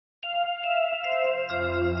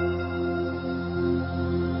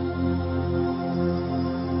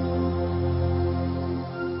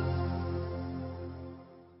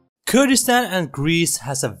Kurdistan and Greece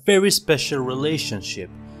has a very special relationship.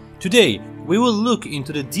 Today, we will look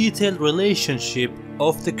into the detailed relationship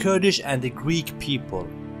of the Kurdish and the Greek people.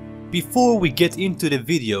 Before we get into the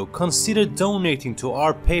video, consider donating to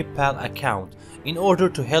our PayPal account in order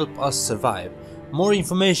to help us survive. More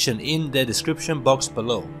information in the description box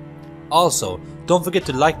below. Also, don't forget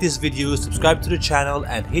to like this video, subscribe to the channel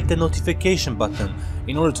and hit the notification button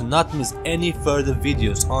in order to not miss any further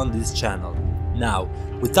videos on this channel. Now,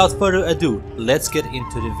 without further ado, let's get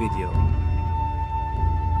into the video.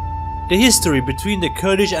 The history between the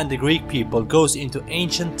Kurdish and the Greek people goes into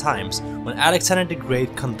ancient times when Alexander the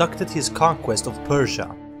Great conducted his conquest of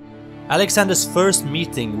Persia. Alexander's first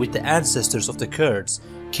meeting with the ancestors of the Kurds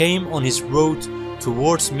came on his road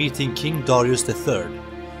towards meeting King Darius III.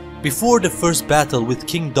 Before the first battle with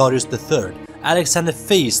King Darius III, Alexander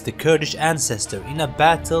faced the Kurdish ancestor in a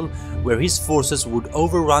battle where his forces would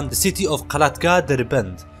overrun the city of Kalatga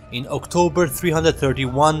Derbend in October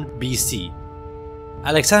 331 BC.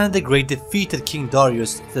 Alexander the Great defeated King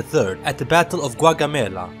Darius III at the Battle of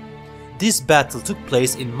Gaugamela. This battle took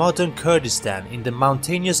place in modern Kurdistan in the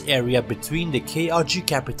mountainous area between the KRG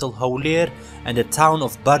capital Hawler and the town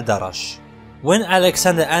of Bardarash. When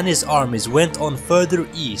Alexander and his armies went on further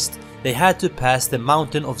east, they had to pass the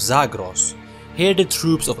mountain of Zagros. Here the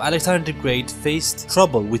troops of Alexander the Great faced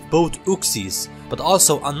trouble with both Uksis, but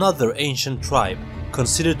also another ancient tribe,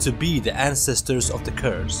 considered to be the ancestors of the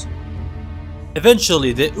Kurds.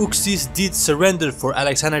 Eventually the Uksis did surrender for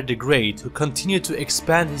Alexander the Great, who continued to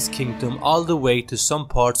expand his kingdom all the way to some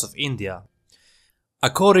parts of India.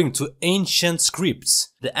 According to ancient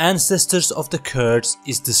scripts, the ancestors of the Kurds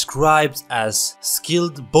is described as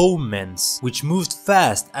skilled bowmen, which moved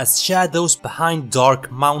fast as shadows behind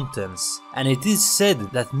dark mountains, and it is said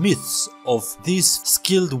that myths of these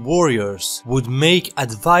skilled warriors would make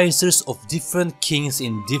advisors of different kings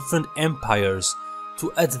in different empires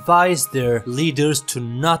to advise their leaders to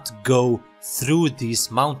not go through these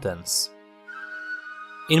mountains.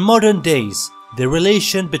 In modern days, the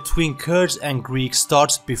relation between Kurds and Greeks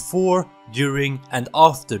starts before, during and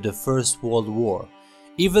after the First World War.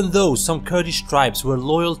 Even though some Kurdish tribes were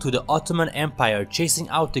loyal to the Ottoman Empire chasing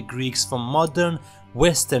out the Greeks from modern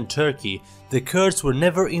Western Turkey, the Kurds were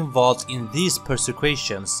never involved in these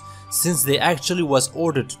persecutions, since they actually was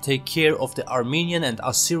ordered to take care of the Armenian and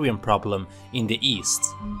Assyrian problem in the east.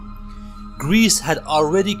 Greece had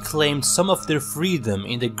already claimed some of their freedom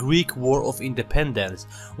in the Greek War of Independence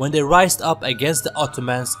when they rised up against the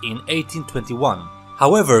Ottomans in 1821.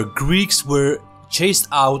 However, Greeks were chased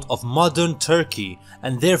out of modern Turkey,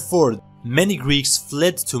 and therefore many Greeks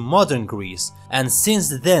fled to modern Greece, and since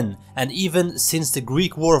then, and even since the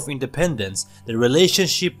Greek War of Independence, the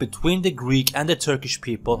relationship between the Greek and the Turkish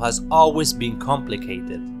people has always been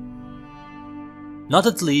complicated. Not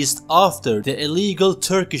at least after the illegal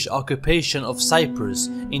Turkish occupation of Cyprus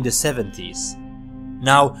in the 70s.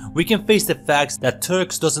 Now, we can face the facts that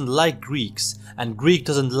Turks doesn't like Greeks and Greek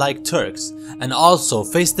doesn't like Turks, and also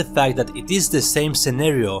face the fact that it is the same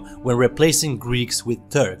scenario when replacing Greeks with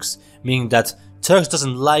Turks, meaning that Turks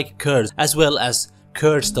doesn't like Kurds as well as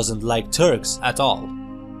Kurds doesn't like Turks at all.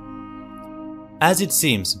 As it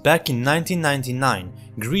seems, back in 1999,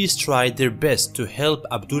 Greece tried their best to help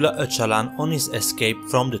Abdullah Öcalan on his escape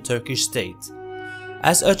from the Turkish state.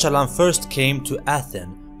 As Öcalan first came to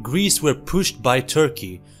Athens, Greece were pushed by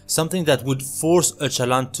Turkey, something that would force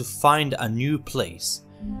Öcalan to find a new place.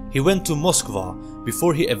 He went to Moscow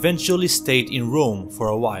before he eventually stayed in Rome for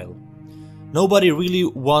a while. Nobody really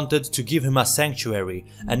wanted to give him a sanctuary,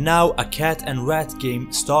 and now a cat and rat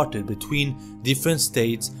game started between different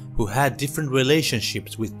states who had different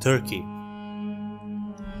relationships with Turkey.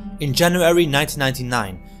 In January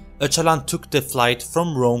 1999, Öcalan took the flight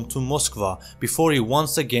from Rome to Moscow before he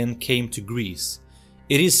once again came to Greece.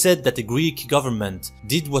 It is said that the Greek government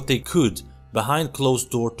did what they could behind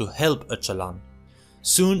closed doors to help Öcalan.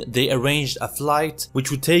 Soon they arranged a flight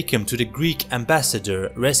which would take him to the Greek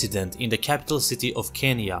ambassador resident in the capital city of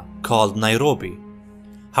Kenya, called Nairobi.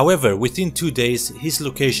 However, within 2 days his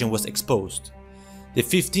location was exposed. The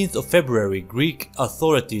 15th of February, Greek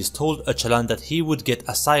authorities told Öcalan that he would get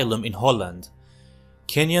asylum in Holland.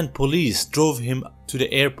 Kenyan police drove him to the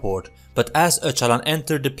airport, but as Öcalan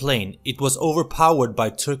entered the plane, it was overpowered by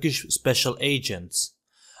Turkish special agents.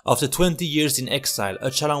 After 20 years in exile,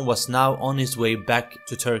 Öcalan was now on his way back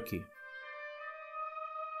to Turkey.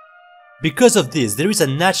 Because of this, there is a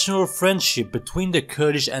natural friendship between the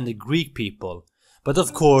Kurdish and the Greek people, but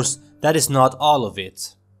of course, that is not all of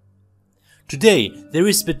it. Today, there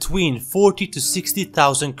is between 40 to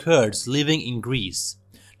 60,000 Kurds living in Greece.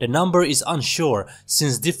 The number is unsure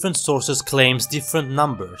since different sources claims different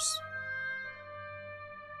numbers.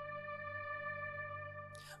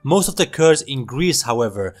 Most of the Kurds in Greece,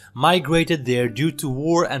 however, migrated there due to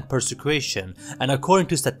war and persecution, and according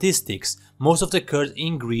to statistics, most of the Kurds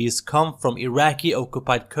in Greece come from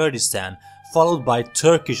Iraqi-occupied Kurdistan, followed by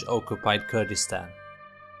Turkish-occupied Kurdistan.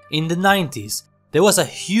 In the 90s, there was a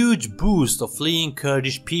huge boost of fleeing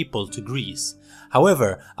Kurdish people to Greece.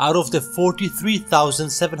 However, out of the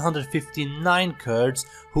 43,759 Kurds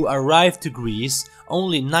who arrived to Greece,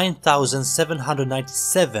 only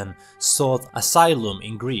 9,797 sought asylum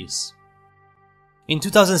in Greece. In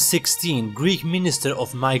 2016, Greek Minister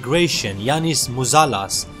of Migration Yanis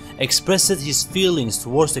Mouzalas expressed his feelings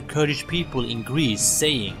towards the Kurdish people in Greece,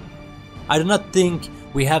 saying, "I do not think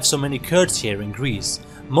we have so many Kurds here in Greece.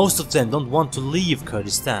 Most of them don't want to leave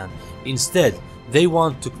Kurdistan. Instead, they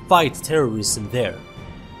want to fight terrorism there.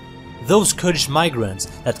 Those Kurdish migrants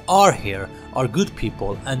that are here are good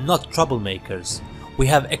people and not troublemakers. We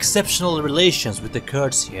have exceptional relations with the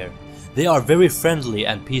Kurds here. They are very friendly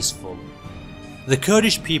and peaceful." The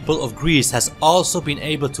Kurdish people of Greece has also been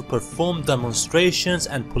able to perform demonstrations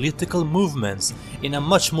and political movements in a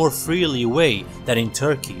much more freely way than in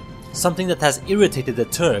Turkey, something that has irritated the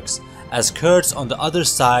Turks, as Kurds on the other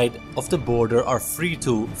side of the border are free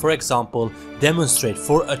to, for example, demonstrate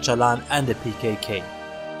for Öcalan and the PKK.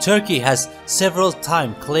 Turkey has several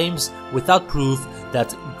times claims without proof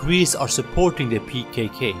that Greece are supporting the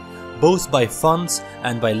PKK, both by funds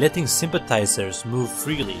and by letting sympathizers move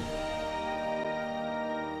freely.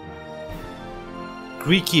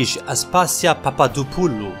 Greekish Aspasia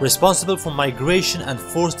Papadopoulou, responsible for migration and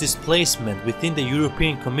forced displacement within the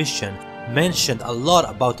European Commission, mentioned a lot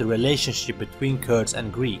about the relationship between Kurds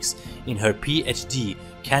and Greeks in her PhD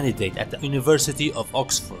candidate at the University of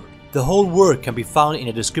Oxford. The whole work can be found in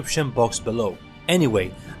the description box below.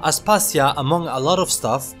 Anyway, Aspasia, among a lot of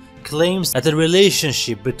stuff, claims that the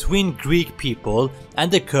relationship between Greek people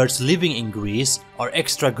and the Kurds living in Greece are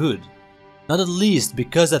extra good. Not at least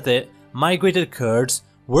because that the migrated Kurds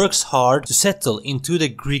works hard to settle into the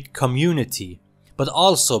Greek community, but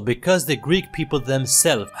also because the Greek people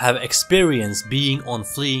themselves have experience being on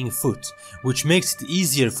fleeing foot, which makes it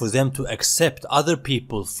easier for them to accept other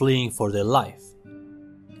people fleeing for their life.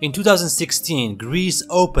 In 2016, Greece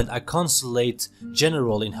opened a consulate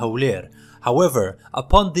general in Hawler. However,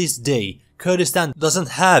 upon this day, Kurdistan doesn't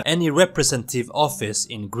have any representative office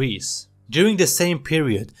in Greece. During the same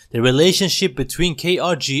period, the relationship between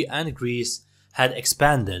KRG and Greece had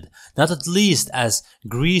expanded, not at least as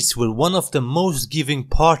Greece were one of the most giving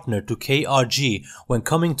partner to KRG when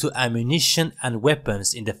coming to ammunition and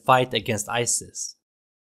weapons in the fight against ISIS.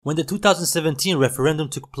 When the 2017 referendum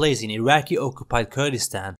took place in Iraqi-occupied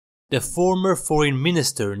Kurdistan, the former foreign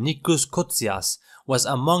minister Nikos Koutsias was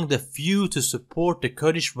among the few to support the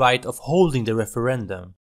Kurdish right of holding the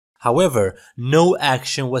referendum. However, no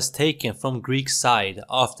action was taken from Greek side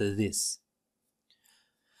after this.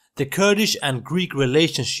 The Kurdish and Greek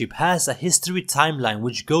relationship has a history timeline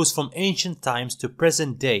which goes from ancient times to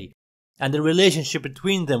present day, and the relationship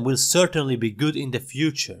between them will certainly be good in the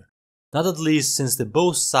future, not at least since the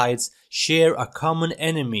both sides share a common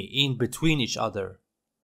enemy in between each other.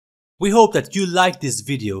 We hope that you liked this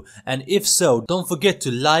video, and if so, don't forget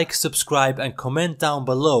to like, subscribe and comment down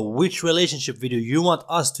below which relationship video you want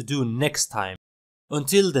us to do next time.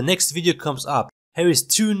 Until the next video comes up, here is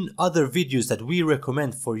 2 other videos that we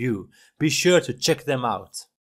recommend for you. Be sure to check them out.